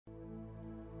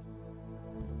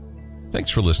Thanks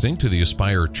for listening to the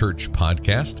Aspire Church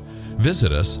podcast.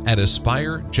 Visit us at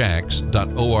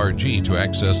aspirejax.org to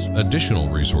access additional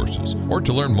resources or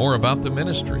to learn more about the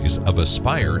ministries of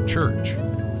Aspire Church.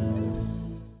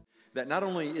 That not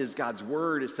only is God's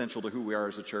word essential to who we are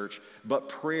as a church, but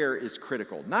prayer is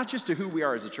critical. Not just to who we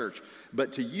are as a church,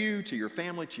 but to you, to your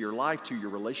family, to your life, to your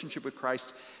relationship with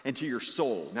Christ, and to your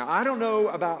soul. Now, I don't know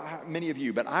about how many of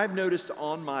you, but I've noticed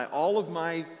on all of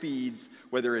my feeds,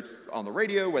 whether it's on the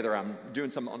radio, whether I'm doing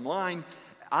something online,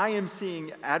 I am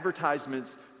seeing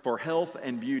advertisements for health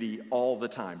and beauty all the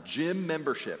time. Gym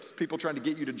memberships, people trying to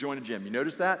get you to join a gym. You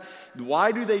notice that?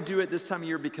 Why do they do it this time of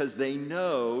year? Because they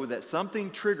know that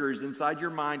something triggers inside your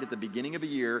mind at the beginning of a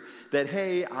year that,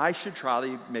 hey, I should try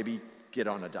to maybe get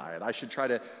on a diet. I should try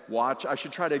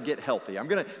to get healthy.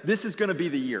 This is gonna be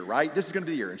the year, right? This is gonna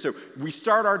be the year. And so we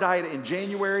start our diet in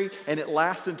January and it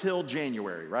lasts until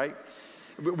January, right?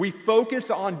 We focus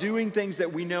on doing things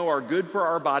that we know are good for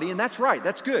our body, and that's right,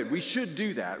 that's good. We should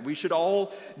do that. We should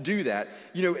all do that.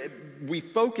 You know, we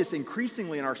focus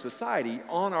increasingly in our society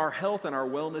on our health and our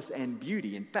wellness and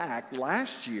beauty. In fact,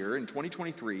 last year in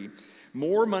 2023,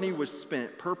 more money was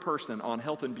spent per person on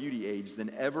health and beauty aids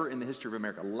than ever in the history of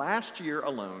America. Last year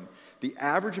alone, the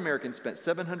average American spent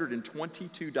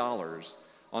 $722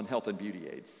 on health and beauty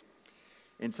aids.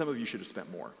 And some of you should have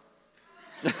spent more.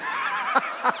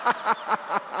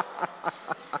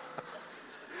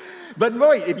 But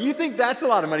wait, if you think that's a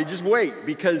lot of money, just wait,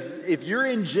 because if you're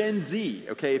in Gen Z,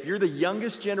 okay, if you're the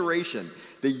youngest generation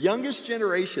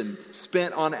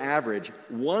spent on average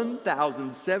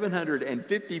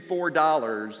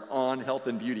 $1,754 on health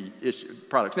and beauty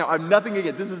products. Now, I'm nothing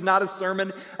against, this is not a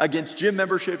sermon against gym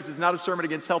memberships, this is not a sermon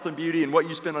against health and beauty and what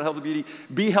you spend on health and beauty.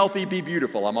 Be healthy, be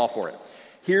beautiful, I'm all for it.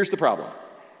 Here's the problem.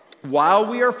 While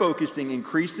we are focusing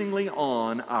increasingly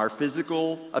on our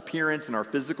physical appearance and our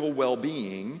physical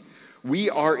well-being, we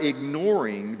are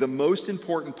ignoring the most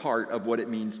important part of what it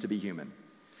means to be human.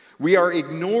 We are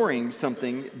ignoring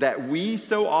something that we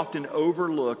so often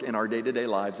overlook in our day-to-day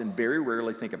lives and very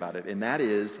rarely think about it, and that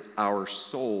is our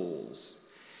souls.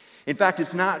 In fact,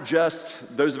 it's not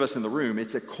just those of us in the room,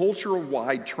 it's a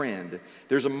culture-wide trend.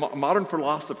 There's modern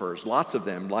philosophers, lots of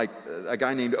them, like a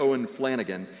guy named Owen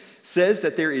Flanagan, says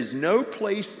that there is no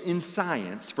place in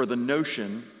science for the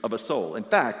notion of a soul. In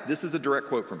fact, this is a direct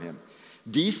quote from him.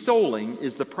 De-souling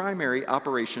is the primary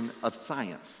operation of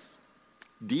science.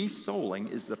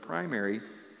 De-souling is the primary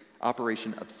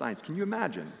operation of science. Can you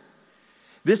imagine?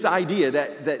 This idea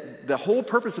that the whole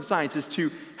purpose of science is to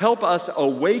help us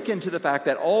awaken to the fact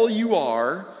that all you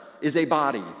are is a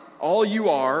body. All you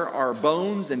are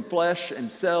bones and flesh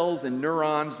and cells and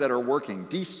neurons that are working.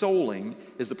 De-souling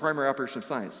is the primary operation of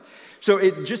science. So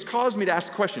it just caused me to ask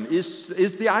the question,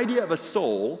 is the idea of a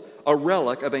soul a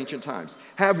relic of ancient times?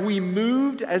 Have we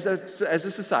moved as a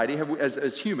society,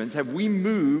 as humans, have we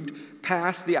moved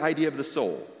past the idea of the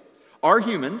soul? Are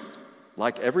humans,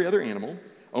 like every other animal,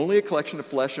 only a collection of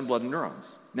flesh and blood and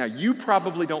neurons? Now, you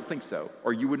probably don't think so,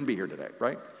 or you wouldn't be here today,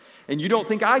 right? And you don't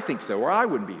think I think so, or I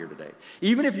wouldn't be here today.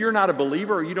 Even if you're not a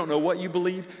believer or you don't know what you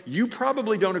believe, you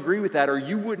probably don't agree with that, or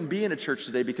you wouldn't be in a church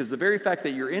today, because the very fact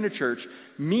that you're in a church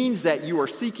means that you are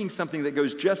seeking something that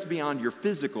goes just beyond your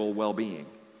physical well-being.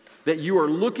 That you are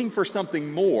looking for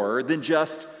something more than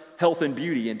just health and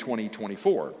beauty in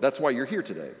 2024. That's why you're here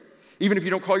today. Even if you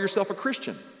don't call yourself a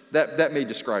Christian, that may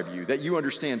describe you, that you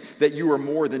understand that you are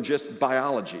more than just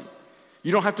biology.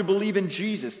 You don't have to believe in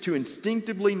Jesus to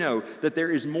instinctivly know that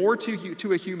there is more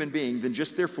to a human being than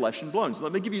just their flesh and bones.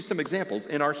 Let me give you some examples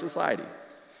in our society.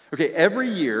 Okay, every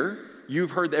year,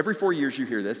 every 4 years you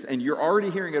hear this, and you're already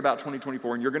hearing it about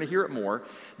 2024, and you're going to hear it more,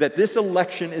 that this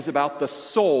election is about the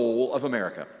soul of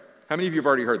America. How many of you have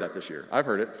already heard that this year? I've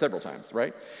heard it several times,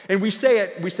 right? And we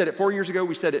said it 4 years ago,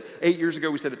 we said it 8 years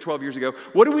ago, we said it 12 years ago.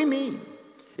 What do we mean?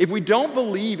 If we don't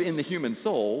believe in the human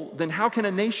soul, then how can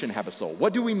a nation have a soul?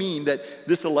 What do we mean that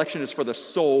this election is for the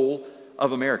soul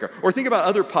of America? Or think about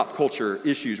other pop culture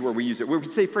issues where we use it, where we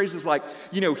say phrases like,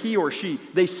 he or she,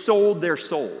 they sold their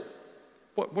soul.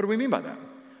 What do we mean by that?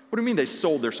 What do you mean they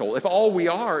sold their soul? If all we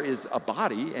are is a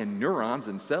body and neurons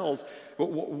and cells,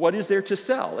 what is there to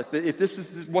sell? If this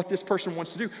is what this person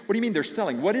wants to do, what do you mean they're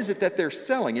selling? What is it that they're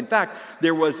selling? In fact,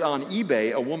 there was on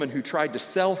eBay a woman who tried to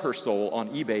sell her soul on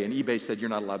eBay, and eBay said, you're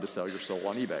not allowed to sell your soul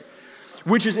on eBay.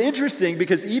 Which is interesting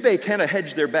because eBay kind of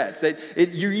hedged their bets.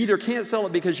 You either can't sell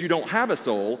it because you don't have a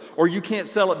soul, or you can't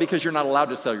sell it because you're not allowed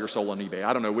to sell your soul on eBay.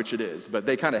 I don't know which it is, but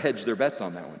they kind of hedged their bets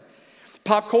on that one.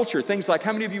 Pop culture, things like,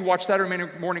 how many of you watch Saturday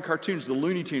morning cartoons, the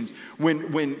Looney Tunes,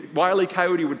 when Wile E.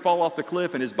 Coyote would fall off the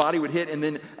cliff and his body would hit and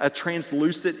then a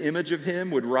translucent image of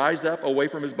him would rise up away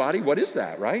from his body? What is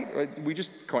that, right? We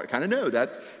just kind of know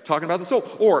that, talking about the soul.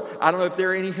 Or, I don't know if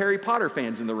there are any Harry Potter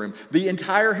fans in the room. The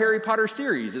entire Harry Potter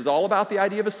series is all about the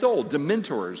idea of a soul.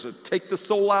 Dementors take the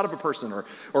soul out of a person, or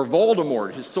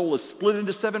Voldemort, his soul is split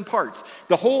into 7 parts.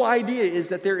 The whole idea is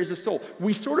that there is a soul.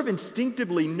 We sort of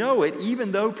instinctively know it,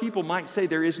 even though people might say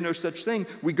there is no such thing.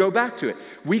 We go back to it.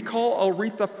 We call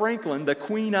Aretha Franklin the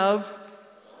queen of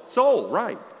soul,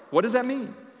 right? What does that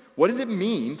mean? What does it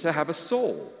mean to have a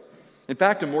soul? In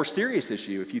fact, a more serious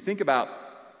issue, if you think about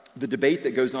the debate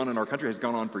that goes on in our country, has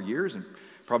gone on for years and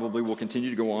probably will continue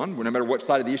to go on, no matter what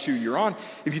side of the issue you're on.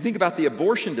 If you think about the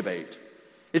abortion debate,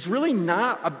 it's really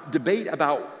not a debate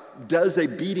about does a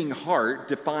beating heart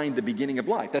define the beginning of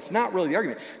life? That's not really the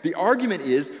argument. The argument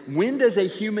is, when does a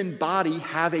human body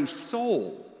have a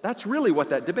soul? That's really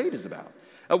what that debate is about.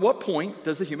 At what point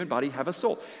does a human body have a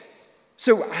soul?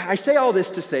 So I say all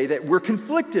this to say that we're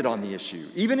conflicted on the issue.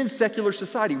 Even in secular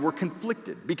society, we're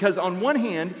conflicted. Because on one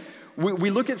hand, we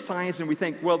look at science and we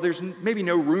think, well, there's maybe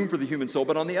no room for the human soul.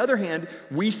 But on the other hand,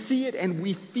 we see it and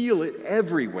we feel it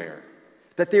everywhere.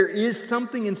 That there is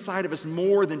something inside of us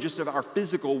more than just of our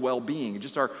physical well-being,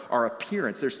 just our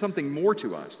appearance. There's something more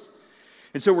to us.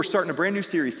 And so we're starting a brand new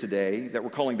series today that we're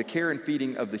calling The Care and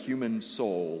Feeding of the Human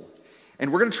Soul.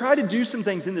 And we're going to try to do some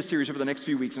things in this series over the next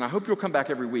few weeks, and I hope you'll come back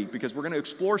every week because we're going to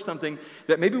explore something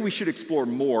that maybe we should explore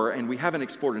more and we haven't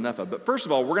explored enough of. But first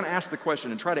of all, we're going to ask the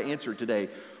question and try to answer it today.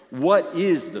 What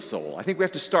is the soul? I think we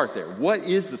have to start there. What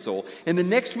is the soul? And the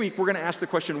next week, we're going to ask the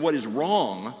question, what is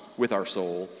wrong with our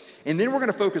soul? And then we're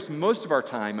going to focus most of our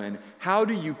time on how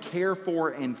do you care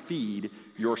for and feed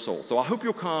your soul. So I hope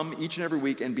you'll come each and every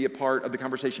week and be a part of the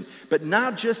conversation. But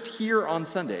not just here on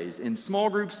Sundays, in small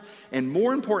groups, and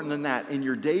more important than that, in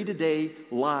your day-to-day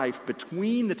life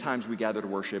between the times we gather to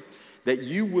worship, that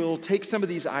you will take some of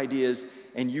these ideas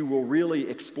and you will really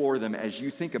explore them as you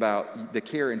think about the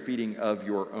care and feeding of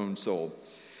your own soul.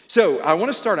 So I want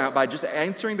to start out by just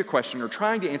answering the question, or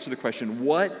trying to answer the question,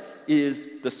 what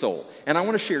is the soul? And I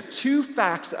want to share 2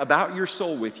 facts about your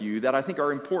soul with you that I think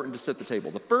are important to set the table.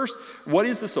 The first, what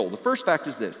is the soul? The first fact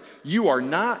is this: you are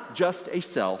not just a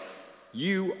self,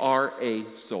 you are a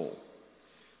soul.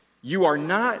 You are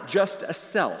not just a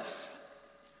self.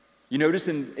 You notice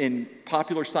in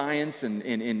popular science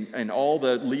and all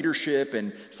the leadership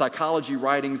and psychology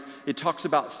writings, it talks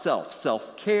about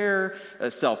self-care,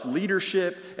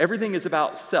 self-leadership. Everything is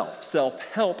about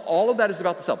self-help. All of that is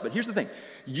about the self. But here's the thing.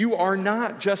 You are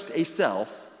not just a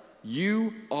self,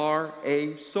 you are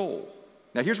a soul.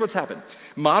 Now here's what's happened.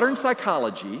 Modern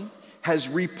psychology has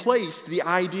replaced the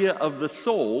idea of the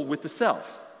soul with the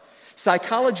self.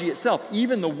 Psychology itself,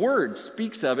 even the word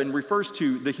speaks of and refers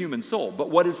to the human soul.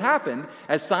 But what has happened,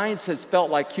 as science has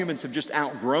felt like humans have just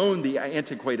outgrown the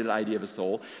antiquated idea of a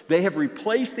soul, they have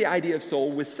replaced the idea of soul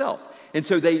with self. And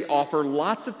so they offer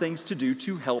lots of things to do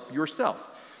to help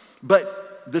yourself.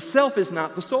 But the self is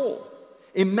not the soul.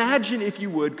 Imagine, if you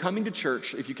would, coming to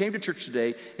church, if you came to church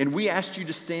today and we asked you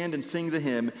to stand and sing the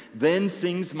hymn, "Then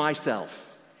Sings Myself."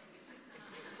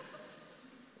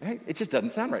 Right? It just doesn't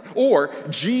sound right. Or,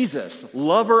 "Jesus,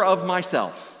 lover of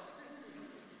myself."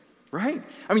 Right?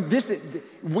 I mean,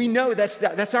 we know that's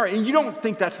not right. And you don't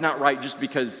think that's not right just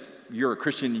because you're a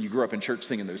Christian and you grew up in church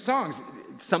singing those songs.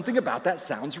 Something about that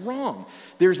sounds wrong.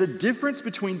 There's a difference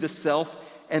between the self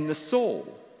and the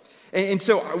soul. And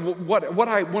so what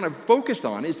I want to focus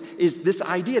on is this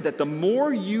idea that the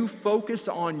more you focus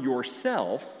on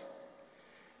yourself,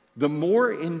 the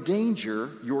more in danger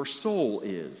your soul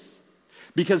is.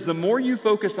 Because the more you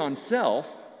focus on self,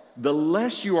 the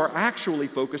less you are actually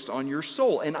focused on your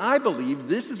soul. And I believe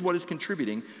this is what is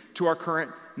contributing to our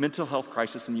current mental health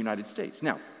crisis in the United States.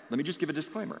 Now, let me just give a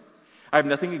disclaimer. I have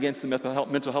nothing against the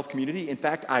mental health community. In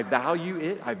fact, I value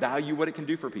it. I value what it can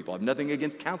do for people. I have nothing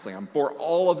against counseling. I'm for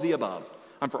all of the above.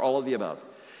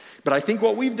 But I think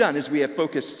what we've done is we have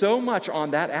focused so much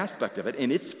on that aspect of it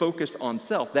and its focus on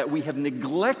self that we have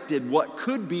neglected what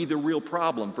could be the real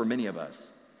problem for many of us.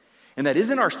 And that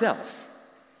isn't ourself,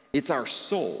 it's our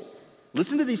soul.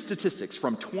 Listen to these statistics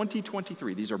from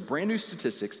 2023. These are brand new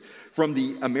statistics from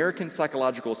the American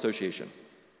Psychological Association.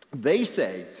 They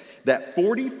say that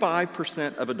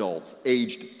 45% of adults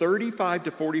aged 35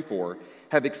 to 44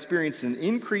 have experienced an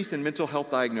increase in mental health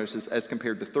diagnosis as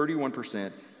compared to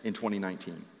 31% in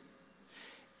 2019.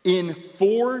 In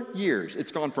 4 years,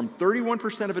 it's gone from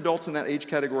 31% of adults in that age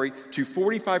category to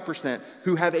 45%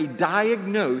 who have a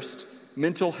diagnosed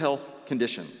mental health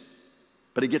condition.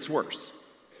 But it gets worse.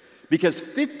 Because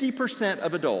 50%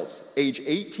 of adults age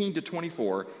 18 to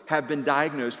 24 have been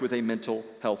diagnosed with a mental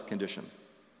health condition.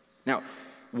 Now,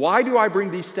 why do I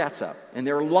bring these stats up? And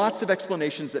there are lots of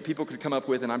explanations that people could come up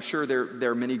with, and I'm sure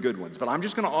there are many good ones. But I'm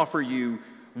just going to offer you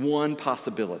one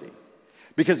possibility.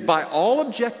 Because by all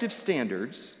objective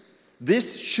standards,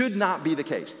 this should not be the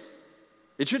case.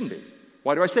 It shouldn't be.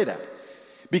 Why do I say that?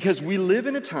 Because we live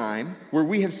in a time where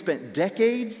we have spent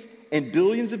decades and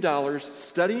billions of dollars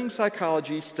studying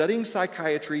psychology, studying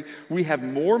psychiatry. We have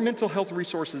more mental health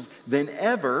resources than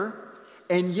ever,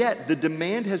 and yet the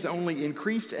demand has only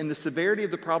increased and the severity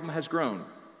of the problem has grown.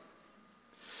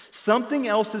 Something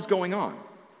else is going on.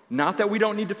 Not that we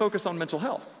don't need to focus on mental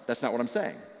health. That's not what I'm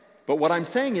saying. But what I'm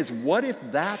saying is, what if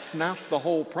that's not the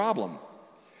whole problem?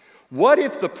 What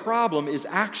if the problem is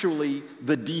actually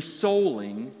the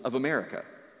de-souling of America?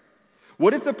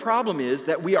 What if the problem is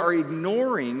that we are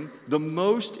ignoring the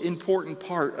most important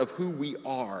part of who we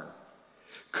are?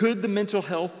 Could the mental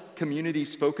health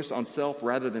community's focus on self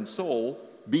rather than soul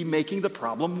be making the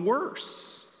problem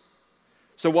worse?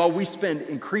 So while we spend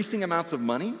increasing amounts of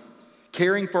money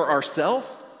caring for ourselves,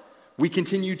 we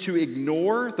continue to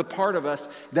ignore the part of us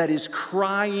that is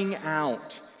crying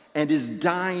out and is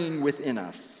dying within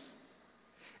us.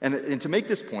 And to make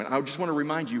this point, I just want to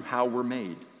remind you how we're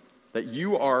made. That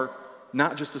you are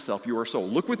not just a self, you are a soul.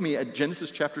 Look with me at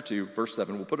Genesis chapter 2, verse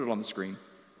 7. We'll put it on the screen.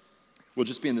 We'll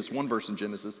just be in this one verse in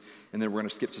Genesis, and then we're going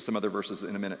to skip to some other verses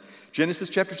in a minute. Genesis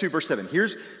chapter 2, verse 7.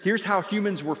 Here's how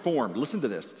humans were formed. Listen to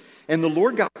this. And the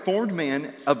Lord God formed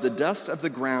man of the dust of the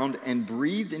ground and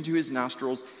breathed into his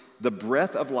nostrils the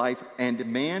breath of life, and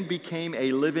man became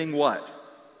a living what?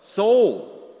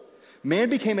 Soul. Man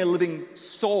became a living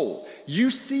soul.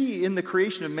 You see in the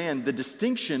creation of man the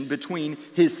distinction between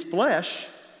his flesh.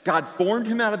 God formed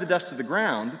him out of the dust of the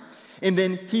ground, and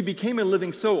then he became a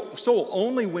living soul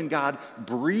only when God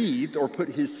breathed or put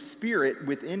his spirit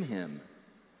within him.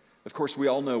 Of course, we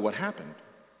all know what happened.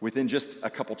 Within just a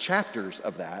couple chapters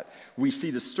of that, we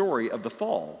see the story of the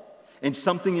fall, and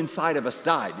something inside of us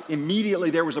died.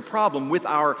 Immediately there was a problem with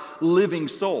our living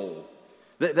soul.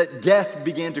 That death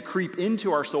began to creep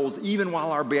into our souls even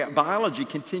while our biology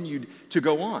continued to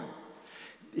go on.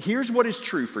 Here's what is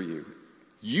true for you.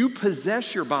 You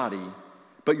possess your body,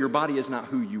 but your body is not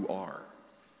who you are.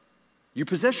 You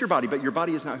possess your body, but your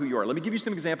body is not who you are. Let me give you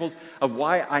some examples of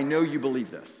why I know you believe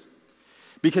this.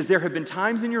 Because there have been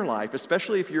times in your life,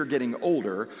 especially if you're getting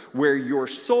older, where your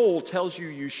soul tells you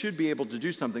you should be able to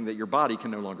do something that your body can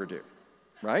no longer do,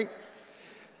 right?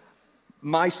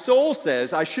 My soul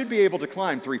says I should be able to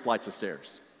climb 3 flights of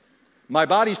stairs. My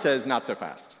body says not so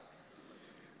fast,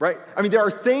 right? I mean, there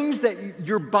are things that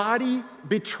your body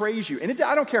betrays you. And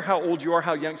I don't care how old you are,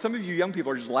 how young. Some of you young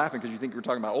people are just laughing because you think we're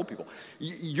talking about old people.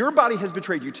 Your body has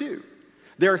betrayed you too.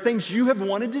 There are things you have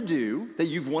wanted to do, that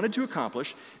you've wanted to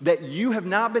accomplish, that you have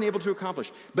not been able to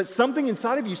accomplish. But something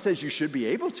inside of you says you should be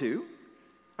able to.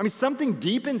 I mean, something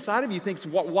deep inside of you thinks,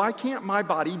 why can't my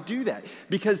body do that?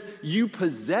 Because you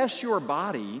possess your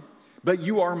body, but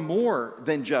you are more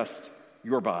than just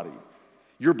your body.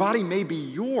 Your body may be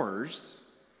yours,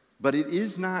 but it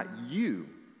is not you.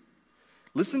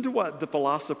 Listen to what the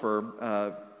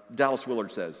philosopher Dallas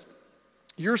Willard says.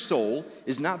 Your soul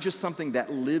is not just something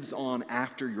that lives on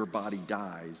after your body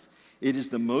dies. It is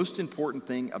the most important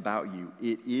thing about you.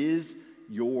 It is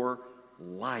your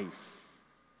life.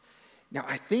 Now,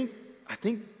 I think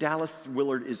Dallas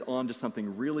Willard is on to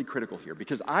something really critical here,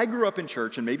 because I grew up in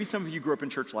church, and maybe some of you grew up in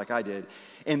church like I did,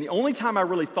 and the only time I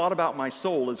really thought about my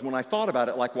soul is when I thought about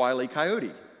it like Wile E.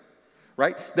 Coyote,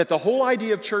 right? That the whole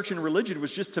idea of church and religion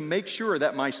was just to make sure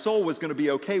that my soul was going to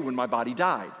be okay when my body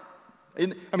died.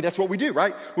 And, I mean, that's what we do,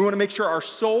 right? We want to make sure our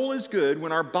soul is good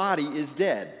when our body is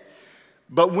dead.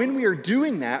 But when we are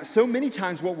doing that, so many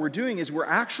times what we're doing is we're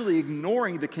actually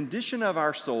ignoring the condition of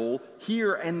our soul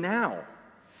here and now.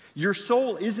 Your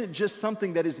soul isn't just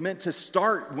something that is meant to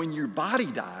start when your body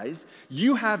dies.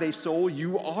 You have a soul,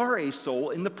 you are a soul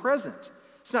in the present.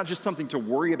 It's not just something to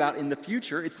worry about in the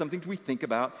future, it's something we think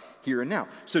about here and now.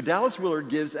 So Dallas Willard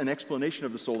gives an explanation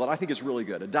of the soul that I think is really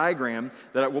good, a diagram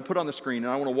that I will put on the screen,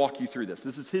 and I want to walk you through this.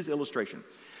 This is his illustration.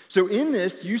 So in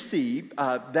this, you see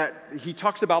that he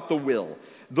talks about the will.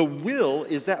 The will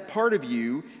is that part of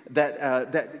you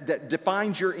that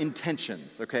defines your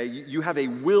intentions, okay? You have a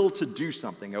will to do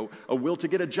something, a will to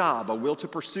get a job, a will to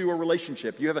pursue a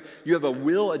relationship. You have a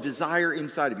will, a desire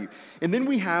inside of you. And then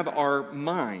we have our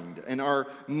mind. And our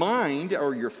mind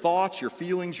are your thoughts, your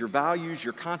feelings, your values,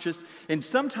 your conscience. And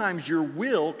sometimes your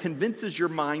will convinces your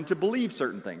mind to believe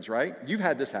certain things, right? You've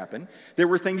had this happen. There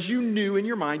were things you knew in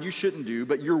your mind you shouldn't do,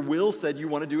 but your will said you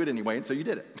want to do it anyway, and so you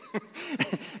did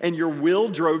it. And your will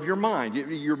drove your mind.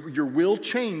 Your will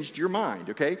changed your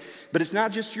mind, okay? But it's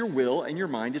not just your will and your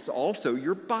mind, it's also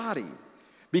your body.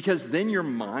 Because then your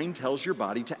mind tells your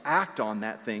body to act on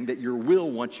that thing that your will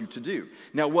wants you to do.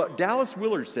 Now, what Dallas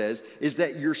Willard says is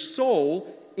that your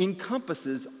soul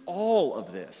encompasses all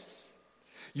of this.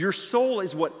 Your soul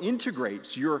is what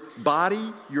integrates your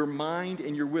body, your mind,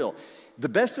 and your will. The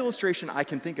best illustration I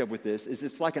can think of with this is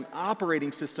it's like an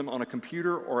operating system on a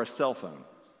computer or a cell phone.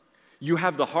 You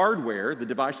have the hardware, the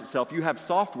device itself, you have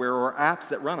software or apps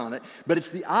that run on it, but it's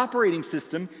the operating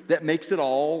system that makes it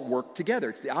all work together.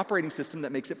 It's the operating system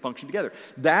that makes it function together.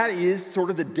 That is sort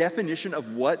of the definition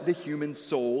of what the human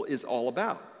soul is all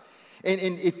about. And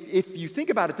if you think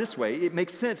about it this way, it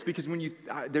makes sense because when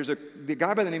there's a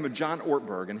guy by the name of John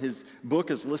Ortberg, and his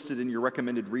book is listed in your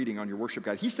recommended reading on your worship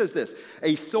guide. He says this: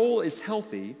 a soul is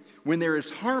healthy when there is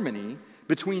harmony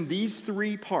between these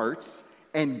three parts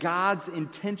and God's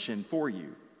intention for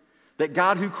you. That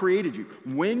God who created you,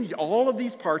 when all of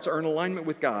these parts are in alignment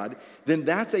with God, then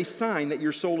that's a sign that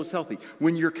your soul is healthy.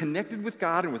 When you're connected with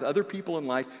God and with other people in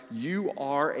life, you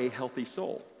are a healthy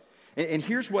soul. And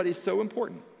here's what is so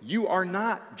important. You are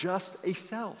not just a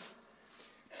self.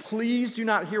 Please do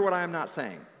not hear what I am not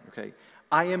saying, okay?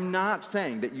 I am not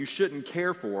saying that you shouldn't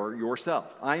care for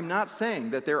yourself. I am not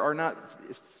saying that there are not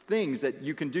things that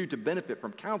you can do to benefit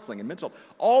from counseling and mental health.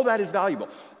 All that is valuable.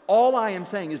 All I am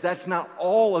saying is that's not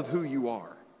all of who you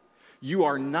are. You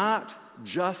are not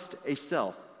just a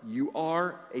self. You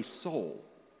are a soul.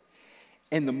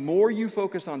 And the more you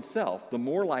focus on self, the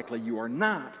more likely you are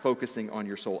not focusing on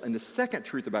your soul. And the second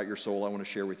truth about your soul I want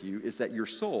to share with you is that your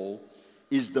soul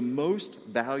is the most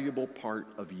valuable part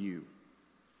of you.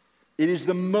 It is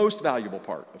the most valuable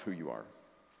part of who you are.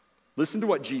 Listen to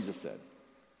what Jesus said.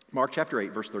 Mark chapter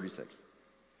 8, verse 36.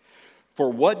 For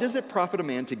what does it profit a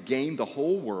man to gain the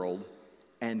whole world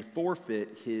and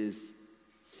forfeit his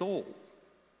soul?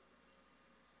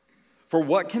 For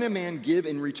what can a man give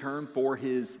in return for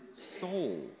his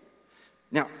soul?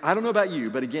 Now, I don't know about you,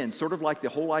 but again, sort of like the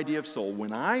whole idea of soul,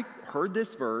 when I heard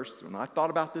this verse, when I thought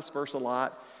about this verse a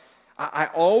lot, I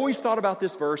always thought about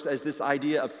this verse as this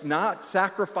idea of not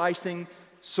sacrificing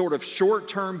sort of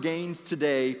short-term gains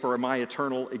today for my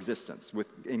eternal existence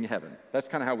in heaven. That's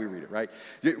kind of how we read it, right?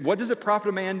 What does it profit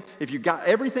a man if you got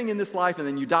everything in this life and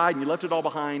then you died and you left it all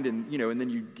behind and then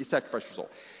you sacrifice your soul?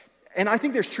 And I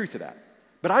think there's truth to that.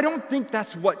 But I don't think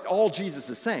that's what all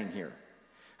Jesus is saying here.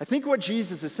 I think what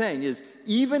Jesus is saying is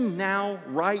even now,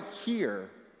 right here,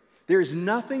 there is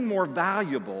nothing more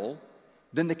valuable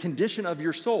than the condition of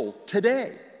your soul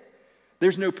today.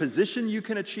 There's no position you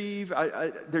can achieve.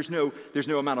 There's no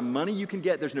amount of money you can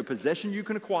get. There's no possession you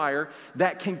can acquire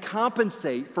that can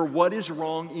compensate for what is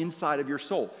wrong inside of your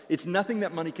soul. It's nothing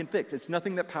that money can fix. It's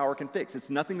nothing that power can fix. It's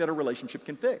nothing that a relationship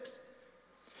can fix.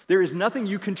 There is nothing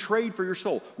you can trade for your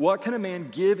soul. What can a man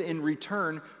give in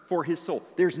return for his soul?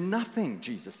 There's nothing,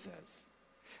 Jesus says.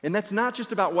 And that's not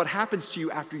just about what happens to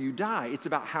you after you die. It's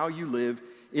about how you live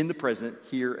in the present,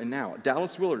 here and now.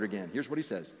 Dallas Willard again, here's what he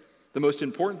says. The most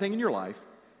important thing in your life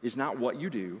is not what you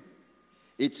do,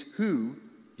 it's who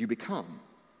you become.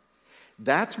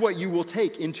 That's what you will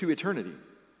take into eternity.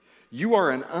 You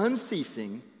are an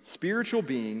unceasing spiritual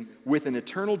being with an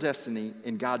eternal destiny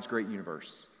in God's great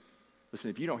universe. Listen,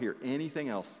 if you don't hear anything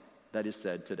else that is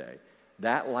said today,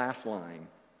 that last line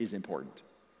is important.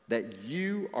 That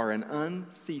you are an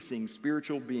unceasing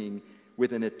spiritual being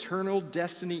with an eternal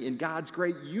destiny in God's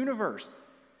great universe.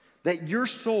 That your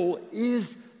soul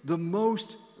is the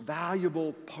most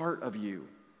valuable part of you.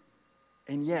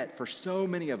 And yet, for so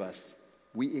many of us,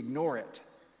 we ignore it.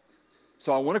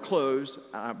 So I want to close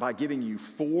by giving you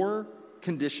 4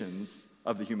 conditions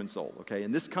of the human soul, okay?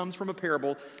 And this comes from a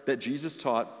parable that Jesus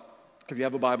taught. If you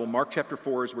have a Bible, Mark chapter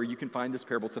 4 is where you can find this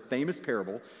parable. It's a famous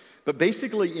parable. But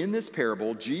basically in this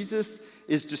parable, Jesus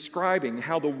is describing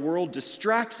how the world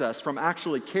distracts us from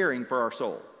actually caring for our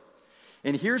soul.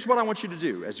 And here's what I want you to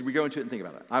do as we go into it and think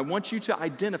about it. I want you to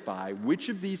identify which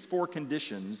of these 4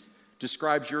 conditions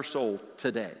describes your soul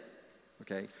today,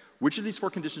 okay? Which of these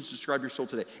 4 conditions describe your soul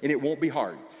today? And it won't be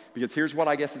hard, because here's what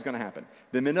I guess is going to happen.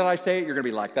 The minute I say it, you're going to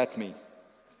be like, that's me.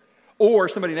 Or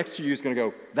somebody next to you is going to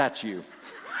go, that's you.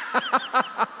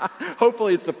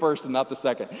 Hopefully it's the first and not the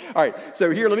second. All right, so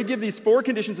here, let me give these 4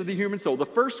 conditions of the human soul. The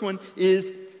first one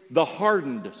is the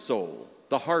hardened soul.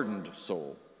 The hardened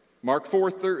soul. Mark 4,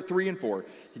 3 and 4,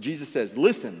 Jesus says,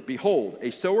 listen, behold,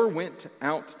 a sower went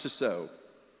out to sow.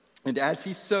 And as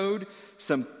he sowed,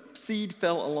 some seed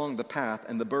fell along the path,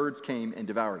 and the birds came and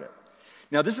devoured it.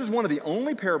 Now, this is one of the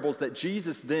only parables that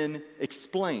Jesus then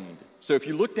explained. So if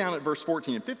you look down at verse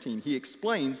 14 and 15, he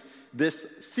explains this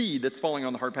seed that's falling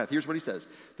on the hard path. Here's what he says.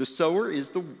 The sower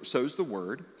sows the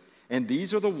word, and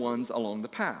these are the ones along the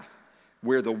path.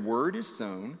 Where the word is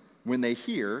sown, when they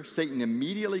hear, Satan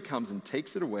immediately comes and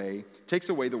takes away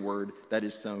the word that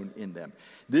is sown in them.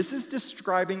 This is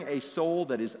describing a soul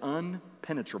that is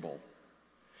unpenetrable.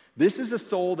 This is a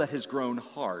soul that has grown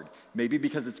hard, maybe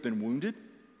because it's been wounded,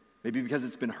 maybe because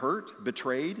it's been hurt,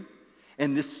 betrayed,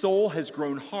 and this soul has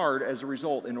grown hard as a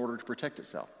result in order to protect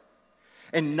itself.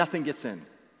 And nothing gets in.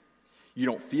 You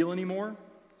don't feel anymore.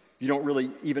 You don't really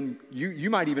even,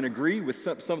 you might even agree with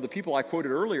some of the people I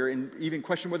quoted earlier and even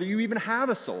question whether you even have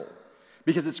a soul,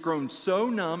 because it's grown so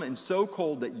numb and so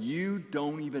cold that you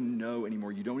don't even know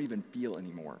anymore. You don't even feel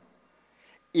anymore.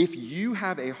 If you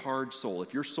have a hard soul,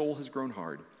 if your soul has grown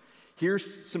hard,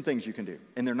 here's some things you can do,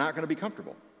 and they're not going to be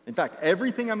comfortable. In fact,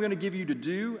 everything I'm going to give you to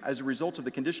do as a result of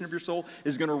the condition of your soul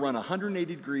is going to run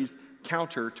 180 degrees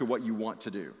counter to what you want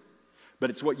to do. But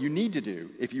it's what you need to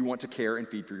do if you want to care and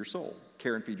feed for your soul.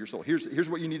 Care and feed your soul. Here's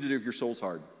what you need to do if your soul's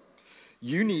hard.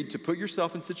 You need to put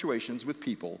yourself in situations with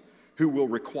people who will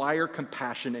require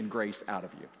compassion and grace out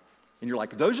of you. And you're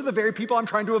like, those are the very people I'm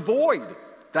trying to avoid.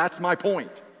 That's my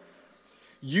point.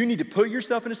 You need to put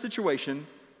yourself in a situation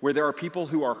where there are people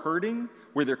who are hurting,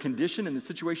 where their condition and the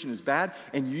situation is bad,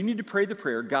 and you need to pray the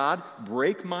prayer, God,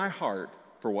 break my heart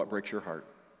for what breaks your heart.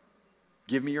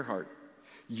 Give me your heart.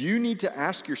 You need to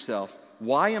ask yourself,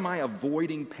 why am I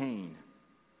avoiding pain?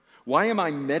 Why am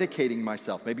I medicating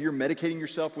myself? Maybe you're medicating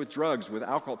yourself with drugs, with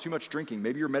alcohol, too much drinking.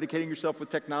 Maybe you're medicating yourself with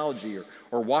technology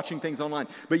or watching things online.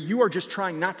 But you are just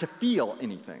trying not to feel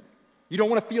anything. You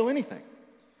don't want to feel anything.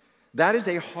 That is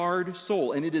a hard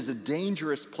soul, and it is a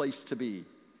dangerous place to be.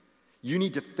 You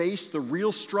need to face the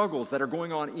real struggles that are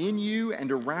going on in you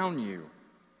and around you.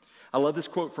 I love this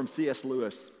quote from C.S.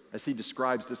 Lewis as he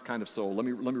describes this kind of soul. Let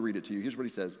me read it to you. Here's what he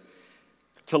says.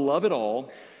 To love it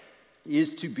all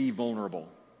is to be vulnerable.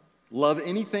 Love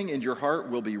anything and your heart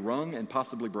will be wrung and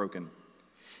possibly broken.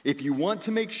 If you want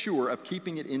to make sure of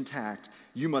keeping it intact,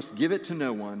 you must give it to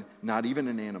no one, not even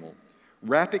an animal.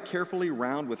 Wrap it carefully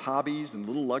round with hobbies and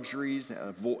little luxuries.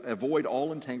 Avoid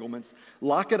all entanglements.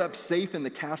 Lock it up safe in the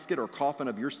casket or coffin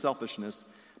of your selfishness.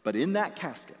 But in that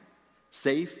casket,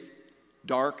 safe,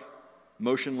 dark,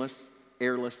 motionless,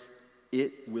 airless,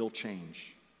 it will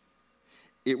change.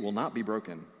 It will not be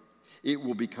broken. It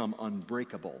will become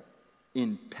unbreakable,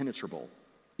 impenetrable,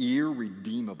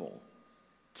 irredeemable.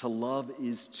 To love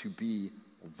is to be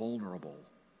vulnerable.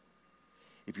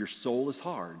 If your soul is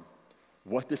hard,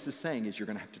 what this is saying is you're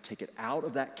going to have to take it out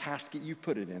of that casket you've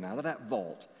put it in, out of that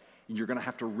vault, and you're going to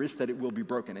have to risk that it will be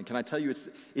broken. And can I tell you,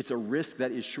 it's a risk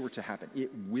that is sure to happen.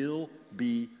 It will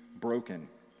be broken.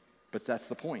 But that's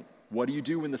the point. What do you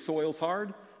do when the soil's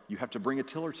hard? You have to bring a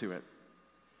tiller to it.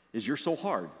 Is your soul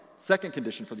hard? Second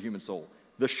condition for the human soul,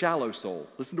 the shallow soul.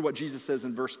 Listen to what Jesus says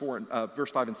in verse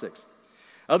 5 and 6.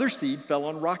 Other seed fell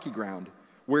on rocky ground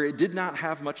where it did not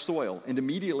have much soil, and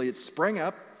immediately it sprang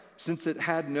up, since it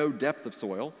had no depth of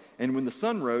soil, and when the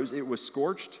sun rose, it was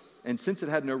scorched, and since it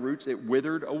had no roots, it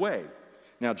withered away.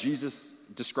 Now, Jesus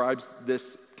describes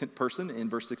this person in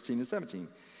verse 16 and 17.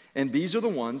 And these are the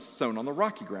ones sown on the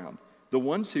rocky ground, the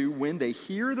ones who, when they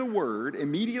hear the word,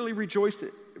 immediately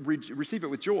receive it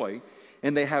with joy,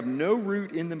 and they have no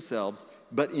root in themselves,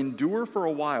 but endure for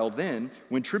a while. Then,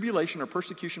 when tribulation or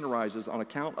persecution arises on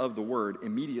account of the word,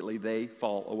 immediately they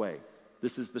fall away.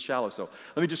 This is the shallow soul.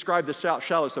 Let me describe the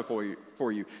shallow soul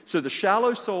for you. So the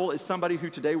shallow soul is somebody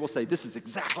who today will say, this is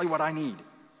exactly what I need.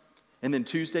 And then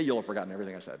Tuesday, you'll have forgotten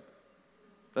everything I said.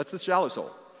 That's the shallow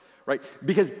soul, right?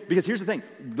 Because here's the thing.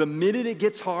 The minute it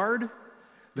gets hard,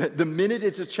 the minute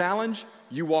it's a challenge,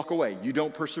 you walk away. You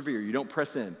don't persevere. You don't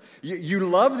press in. You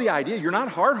love the idea. You're not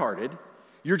hard-hearted.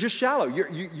 You're just shallow.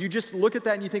 You just look at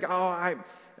that and you think,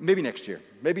 maybe next year.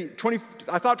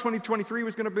 I thought 2023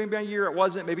 was going to be my year. It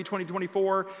wasn't. Maybe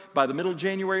 2024. By the middle of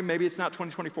January, maybe it's not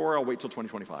 2024. I'll wait till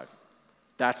 2025.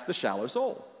 That's the shallow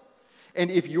soul.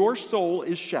 And if your soul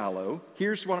is shallow,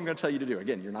 here's what I'm going to tell you to do.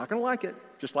 Again, you're not going to like it,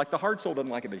 just like the hard soul doesn't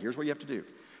like it, but here's what you have to do.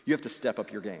 You have to step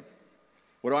up your game.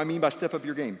 What do I mean by step up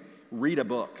your game? Read a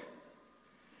book.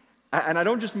 And I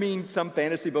don't just mean some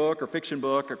fantasy book or fiction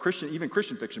book or even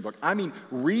Christian fiction book. I mean,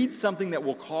 read something that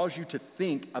will cause you to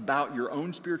think about your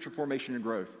own spiritual formation and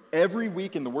growth. Every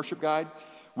week in the worship guide,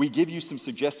 we give you some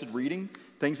suggested reading,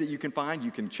 things that you can find.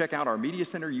 You can check out our media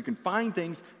center. You can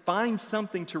find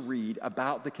something to read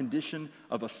about the condition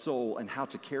of a soul and how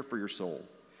to care for your soul.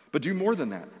 But do more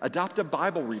than that. Adopt a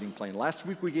Bible reading plan. Last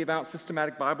week we gave out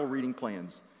systematic Bible reading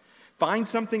plans. Find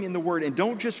something in the Word and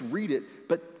don't just read it,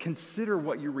 but consider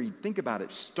what you read. Think about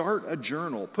it. Start a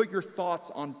journal. Put your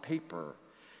thoughts on paper.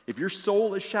 If your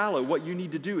soul is shallow, what you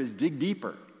need to do is dig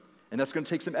deeper. And that's going to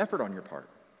take some effort on your part.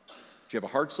 Do you have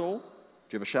a hard soul? Do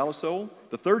you have a shallow soul?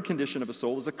 The third condition of a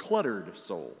soul is a cluttered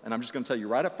soul. And I'm just going to tell you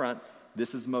right up front,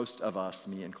 this is most of us,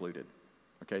 me included.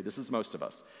 Okay, this is most of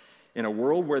us. In a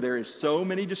world where there is so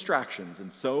many distractions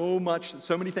and so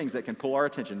many things that can pull our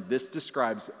attention, this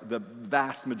describes the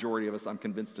vast majority of us. I'm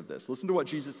convinced of this. Listen to what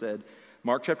Jesus said,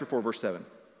 Mark chapter 4, verse 7.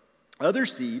 Other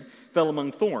seed fell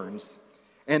among thorns,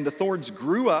 and the thorns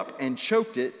grew up and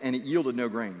choked it, and it yielded no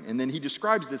grain. And then he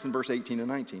describes this in verse 18 and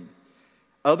 19.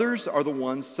 Others are the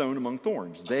ones sown among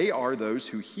thorns. They are those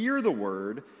who hear the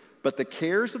word, but the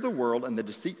cares of the world and the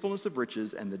deceitfulness of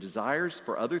riches and the desires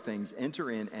for other things enter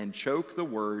in and choke the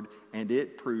word, and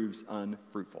it proves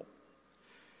unfruitful.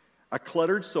 A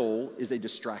cluttered soul is a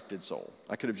distracted soul.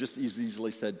 I could have just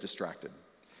easily said distracted.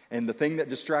 And the thing that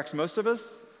distracts most of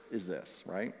us is this,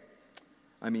 right?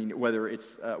 I mean, whether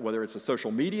it's a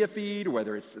social media feed,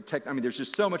 whether it's there's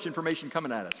just so much information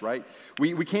coming at us, right?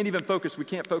 We can't even focus. We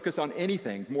can't focus on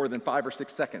anything more than 5 or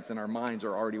 6 seconds, and our minds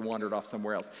are already wandered off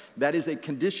somewhere else. That is a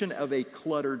condition of a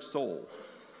cluttered soul.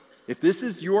 If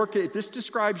this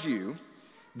describes you,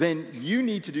 then you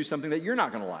need to do something that you're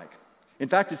not going to like. In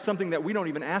fact, it's something that we don't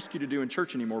even ask you to do in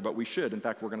church anymore, but we should. In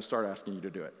fact, we're going to start asking you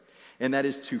to do it. And that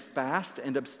is to fast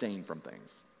and abstain from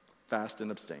things. Fast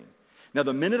and abstain. Now,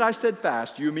 the minute I said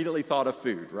fast, you immediately thought of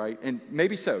food, right? And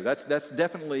maybe so. That's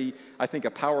definitely, I think,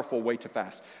 a powerful way to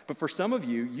fast. But for some of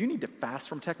you, you need to fast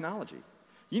from technology.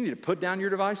 You need to put down your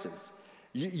devices.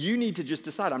 You need to just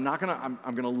decide, I'm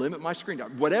going to limit my screen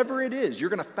time. Whatever it is, you're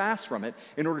going to fast from it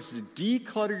in order to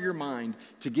declutter your mind,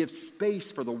 to give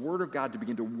space for the Word of God to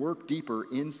begin to work deeper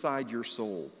inside your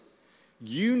soul.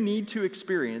 You need to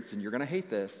experience, and you're going to hate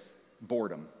this,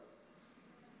 boredom.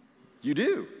 You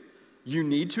do. You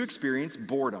need to experience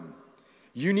boredom.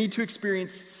 You need to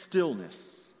experience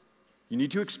stillness. You need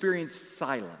to experience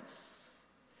silence.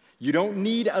 You don't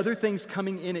need other things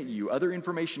coming in at you, other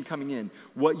information coming in.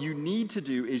 What you need to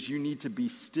do is you need to be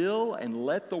still and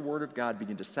let the Word of God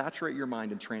begin to saturate your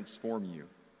mind and transform you.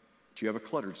 Do you have a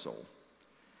cluttered soul?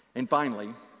 And finally,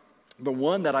 the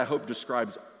one that I hope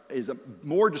is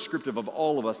more descriptive of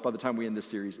all of us by the time we end this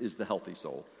series is the healthy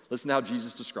soul. Listen to how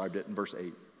Jesus described it in verse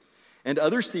 8. And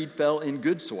other seed fell in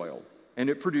good soil, and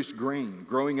it produced grain,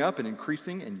 growing up and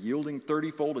increasing and yielding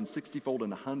 30-fold and 60-fold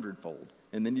and 100-fold.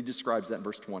 And then he describes that in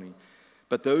verse 20.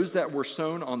 But those that were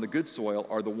sown on the good soil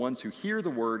are the ones who hear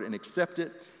the word and accept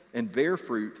it and bear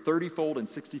fruit 30-fold and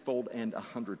 60-fold and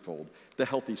 100-fold. The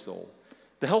healthy soul.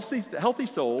 The healthy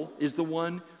soul is the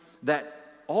one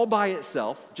that all by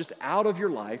itself, just out of your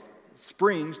life,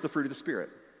 springs the fruit of the Spirit.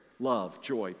 Love,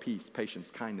 joy, peace,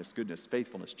 patience, kindness, goodness,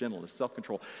 faithfulness, gentleness,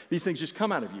 self-control. These things just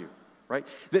come out of you, right?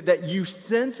 That you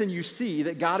sense and you see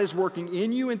that God is working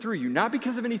in you and through you, not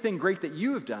because of anything great that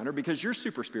you have done or because you're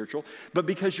super spiritual, but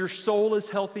because your soul is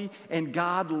healthy and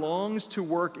God longs to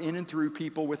work in and through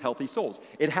people with healthy souls.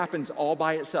 It happens all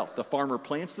by itself. The farmer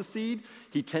plants the seed,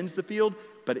 he tends the field,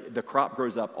 but the crop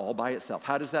grows up all by itself.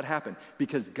 How does that happen?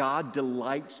 Because God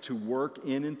delights to work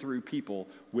in and through people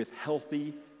with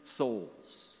healthy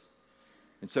souls.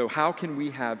 And so how can we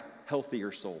have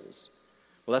healthier souls?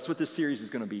 Well, that's what this series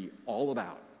is going to be all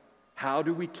about. How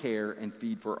do we care and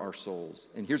feed for our souls?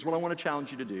 And here's what I want to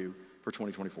challenge you to do for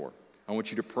 2024. I want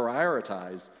you to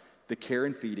prioritize the care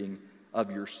and feeding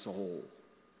of your soul.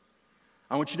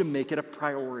 I want you to make it a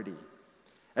priority.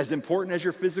 As important as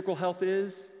your physical health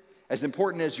is, as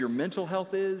important as your mental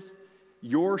health is,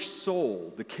 your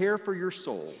soul, the care for your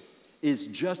soul, is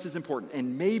just as important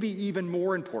and maybe even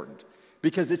more important.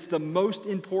 Because it's the most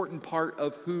important part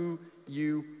of who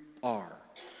you are.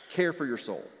 Care for your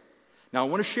soul. Now, I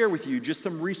want to share with you just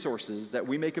some resources that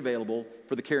we make available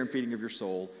for the care and feeding of your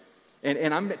soul.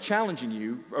 And I'm challenging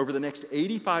you over the next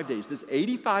 85 days. This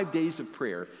 85 days of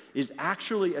prayer is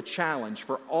actually a challenge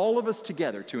for all of us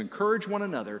together to encourage one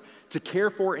another to care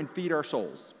for and feed our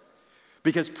souls.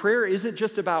 Because prayer isn't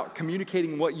just about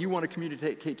communicating what you want to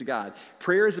communicate to God.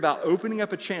 Prayer is about opening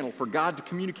up a channel for God to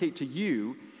communicate to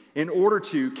you in order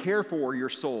to care for your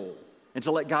soul and to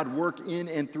let God work in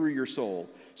and through your soul.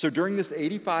 So during this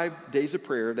 85 days of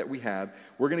prayer that we have,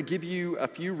 we're going to give you a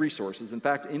few resources. In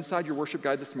fact, inside your worship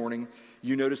guide this morning,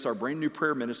 you notice our brand new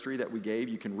prayer ministry that we gave.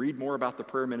 You can read more about the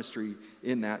prayer ministry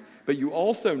in that. But you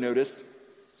also noticed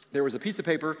there was a piece of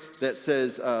paper that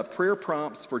says prayer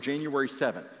prompts for January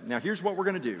 7th. Now, here's what we're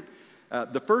going to do.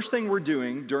 The first thing we're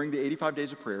doing during the 85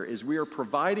 days of prayer is we are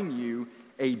providing you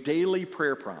a daily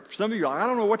prayer prompt. For some of you are like, I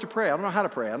don't know what to pray. I don't know how to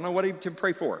pray. I don't know what to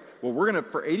pray for. Well,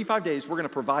 for 85 days, we're going to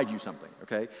provide you something,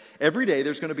 okay? Every day,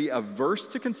 there's going to be a verse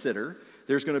to consider.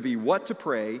 There's going to be what to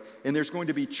pray, and there's going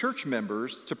to be church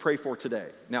members to pray for today.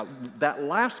 Now, that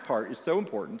last part is so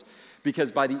important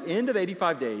because by the end of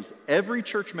 85 days, every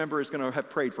church member is going to have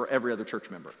prayed for every other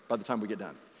church member by the time we get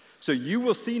done. So you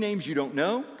will see names you don't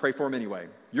know, pray for them anyway.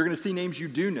 You're going to see names you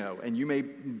do know, and you may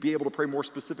be able to pray more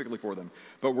specifically for them.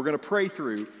 But we're going to pray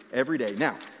through every day.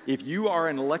 Now, if you are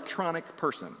an electronic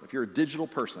person, if you're a digital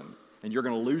person, and you're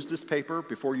going to lose this paper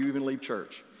before you even leave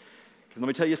church, because let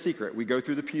me tell you a secret. We go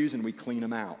through the pews and we clean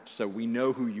them out, so we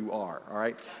know who you are, all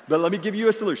right? But let me give you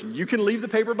a solution. You can leave the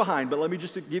paper behind, but let me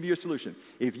just give you a solution.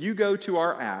 If you go to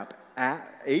our app, at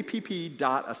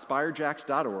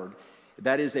app.aspirejacks.org,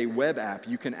 that is a web app.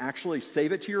 You can actually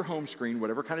save it to your home screen,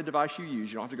 whatever kind of device you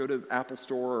use. You don't have to go to Apple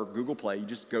Store or Google Play. You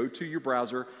just go to your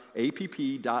browser,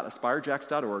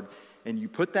 app.aspirejacks.org, and you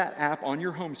put that app on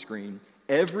your home screen.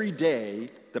 Every day,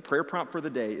 the prayer prompt for the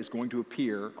day is going to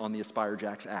appear on the Aspire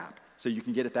Jacks app. So you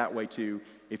can get it that way too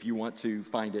if you want to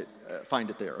find it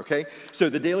there, okay? So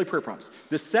the daily prayer prompts.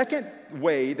 The second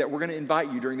way that we're going to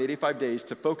invite you during the 85 days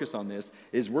to focus on this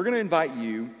is we're going to invite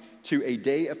you to a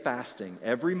day of fasting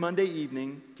every Monday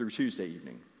evening through Tuesday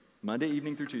evening. Monday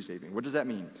evening through Tuesday evening. What does that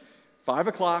mean? 5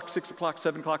 o'clock, 6 o'clock,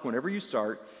 7 o'clock, whenever you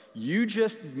start, you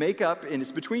just make up, and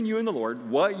it's between you and the Lord,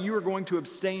 what you are going to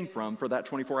abstain from for that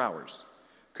 24 hours.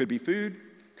 Could be food,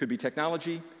 could be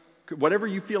technology, whatever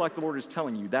you feel like the Lord is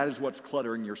telling you, that is what's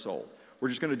cluttering your soul. We're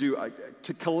just going to do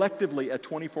collectively a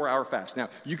 24-hour fast. Now,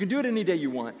 you can do it any day you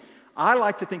want. I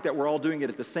like to think that we're all doing it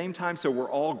at the same time, so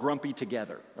we're all grumpy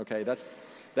together, okay? That's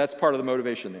part of the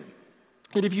motivation then.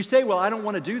 And if you say, well, I don't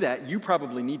want to do that, you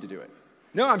probably need to do it.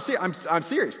 No, I'm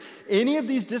serious. Any of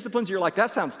these disciplines you're like,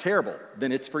 that sounds terrible,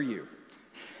 then it's for you.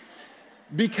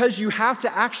 Because you have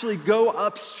to actually go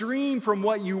upstream from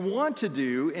what you want to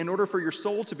do in order for your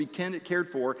soul to be cared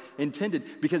for,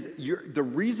 intended. Because the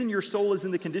reason your soul is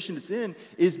in the condition it's in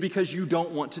is because you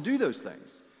don't want to do those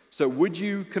things. So would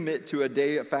you commit to a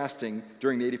day of fasting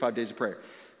during the 85 days of prayer?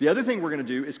 The other thing we're going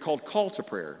to do is called call to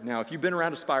prayer. Now, if you've been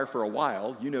around Aspire for a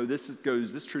while, you know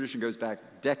this tradition goes back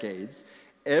decades.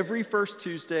 Every first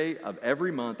Tuesday of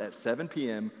every month at 7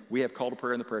 p.m., we have call to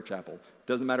prayer in the prayer chapel.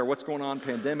 Doesn't matter what's going on,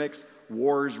 pandemics,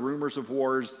 wars, rumors of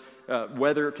wars,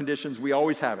 weather conditions, we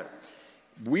always have it.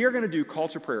 We are going to do call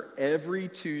to prayer every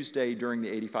Tuesday during the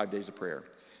 85 days of prayer.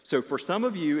 So for some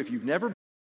of you, if you've never,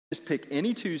 just pick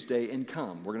any Tuesday and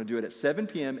come. We're going to do it at 7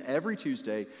 p.m. every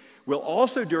Tuesday. We'll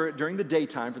also do it during the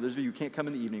daytime. For those of you who can't come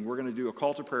in the evening, we're going to do a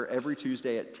call to prayer every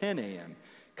Tuesday at 10 a.m.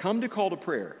 Come to call to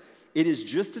prayer. It is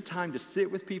just a time to sit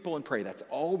with people and pray. That's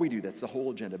all we do. That's the whole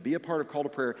agenda. Be a part of call to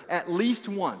prayer at least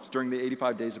once during the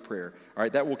 85 days of prayer. All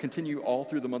right, that will continue all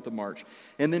through the month of March.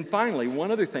 And then finally,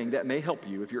 one other thing that may help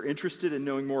you, if you're interested in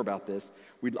knowing more about this,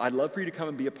 I'd love for you to come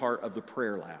and be a part of the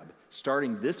prayer lab.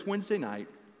 Starting this Wednesday night,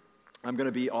 I'm going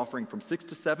to be offering from 6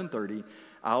 to 7:30.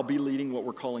 I'll be leading what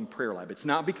we're calling Prayer Lab. It's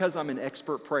not because I'm an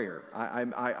expert prayer.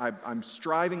 I'm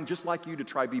striving just like you to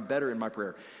try to be better in my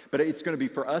prayer. But it's going to be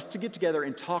for us to get together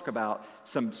and talk about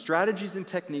some strategies and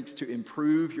techniques to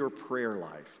improve your prayer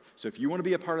life. So if you want to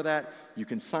be a part of that, you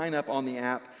can sign up on the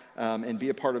app and be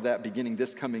a part of that beginning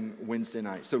this coming Wednesday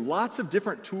night. So lots of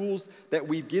different tools that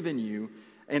we've given you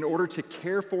in order to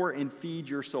care for and feed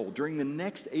your soul. During the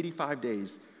next 85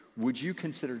 days, would you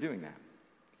consider doing that?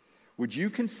 Would you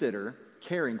consider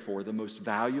caring for the most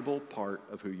valuable part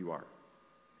of who you are?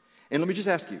 And let me just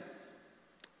ask you,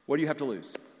 what do you have to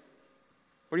lose?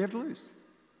 What do you have to lose?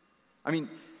 I mean,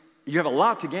 you have a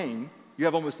lot to gain. You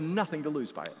have almost nothing to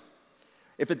lose by it.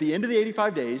 If at the end of the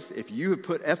 85 days, if you have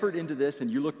put effort into this and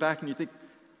you look back and you think,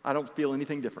 I don't feel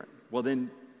anything different, well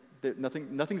then,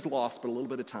 nothing's lost but a little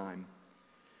bit of time.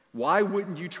 Why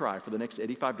wouldn't you try for the next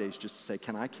 85 days just to say,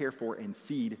 can I care for and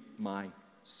feed my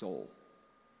soul?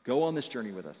 Go on this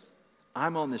journey with us.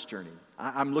 I'm on this journey.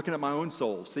 I'm looking at my own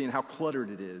soul, seeing how cluttered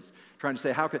it is, trying to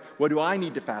say, what do I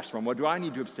need to fast from? What do I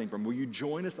need to abstain from? Will you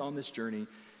join us on this journey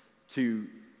to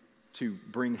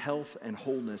bring health and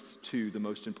wholeness to the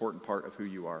most important part of who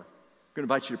you are? I'm going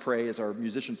to invite you to pray as our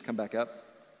musicians come back up.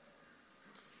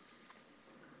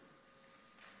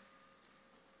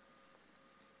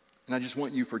 And I just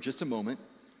want you for just a moment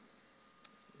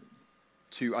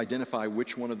to identify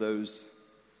which one of those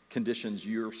conditions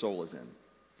your soul is in.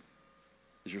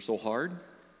 Is your soul hard?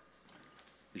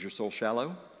 Is your soul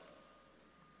shallow?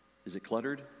 Is it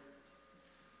cluttered?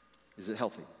 Is it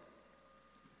healthy?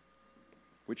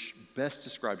 Which best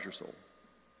describes your soul?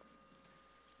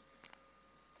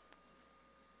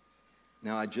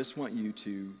 Now, I just want you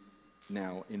to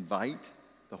now invite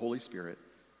the Holy Spirit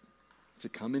to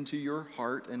come into your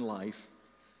heart and life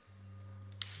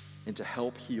and to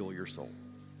help heal your soul.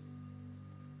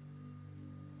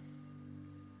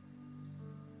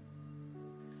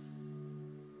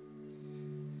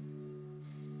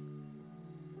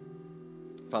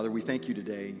 Father, we thank you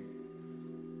today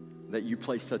that you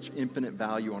place such infinite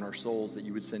value on our souls that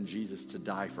you would send Jesus to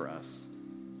die for us.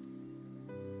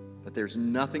 That there's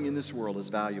nothing in this world as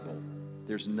valuable.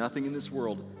 There's nothing in this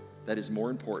world that is more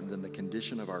important than the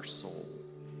condition of our soul.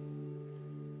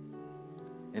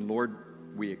 And Lord,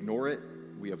 we ignore it,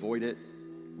 we avoid it,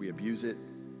 we abuse it,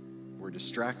 we're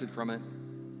distracted from it.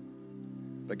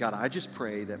 But God, I just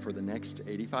pray that for the next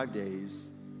 85 days,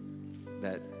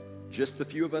 that just the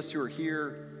few of us who are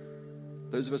here,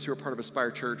 those of us who are part of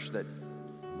Aspire Church, that,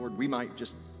 Lord, we might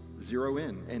just zero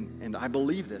in. And I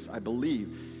believe this. I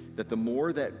believe that the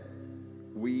more that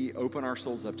we open our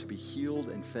souls up to be healed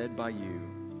and fed by you,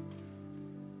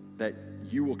 that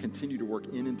you will continue to work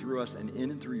in and through us and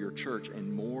in and through your church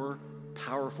in more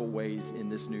powerful ways in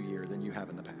this new year than you have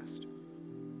in the past.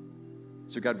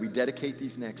 So God, we dedicate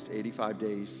these next 85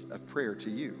 days of prayer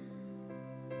to you.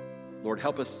 Lord,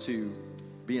 help us to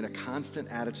be in a constant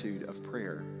attitude of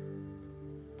prayer.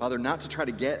 Father, not to try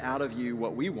to get out of you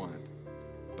what we want,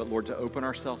 but Lord, to open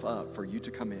ourselves up for you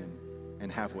to come in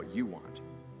and have what you want.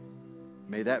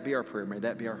 May that be our prayer. May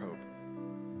that be our hope.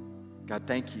 God,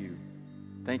 thank you.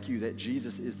 Thank you that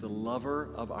Jesus is the lover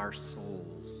of our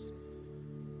souls.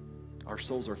 Our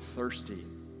souls are thirsty.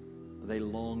 They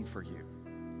long for you.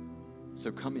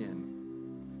 So come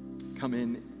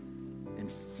in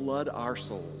and flood our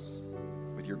souls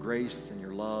with your grace and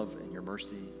your love and your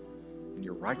mercy and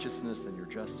your righteousness and your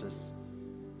justice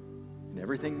and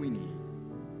everything we need,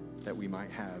 that we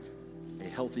might have a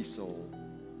healthy soul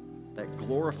that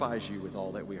glorifies you with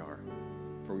all that we are.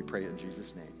 For we pray it in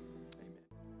Jesus' name. Amen.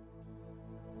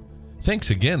 Thanks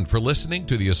again for listening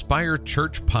to the Aspire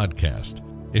Church podcast.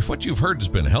 If what you've heard has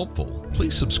been helpful,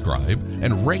 please subscribe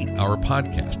and rate our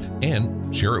podcast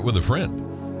and share it with a friend.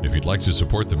 If you'd like to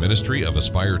support the ministry of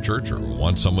Aspire Church or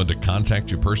want someone to contact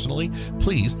you personally,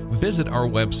 please visit our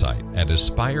website at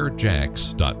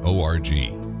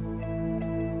aspirejacks.org.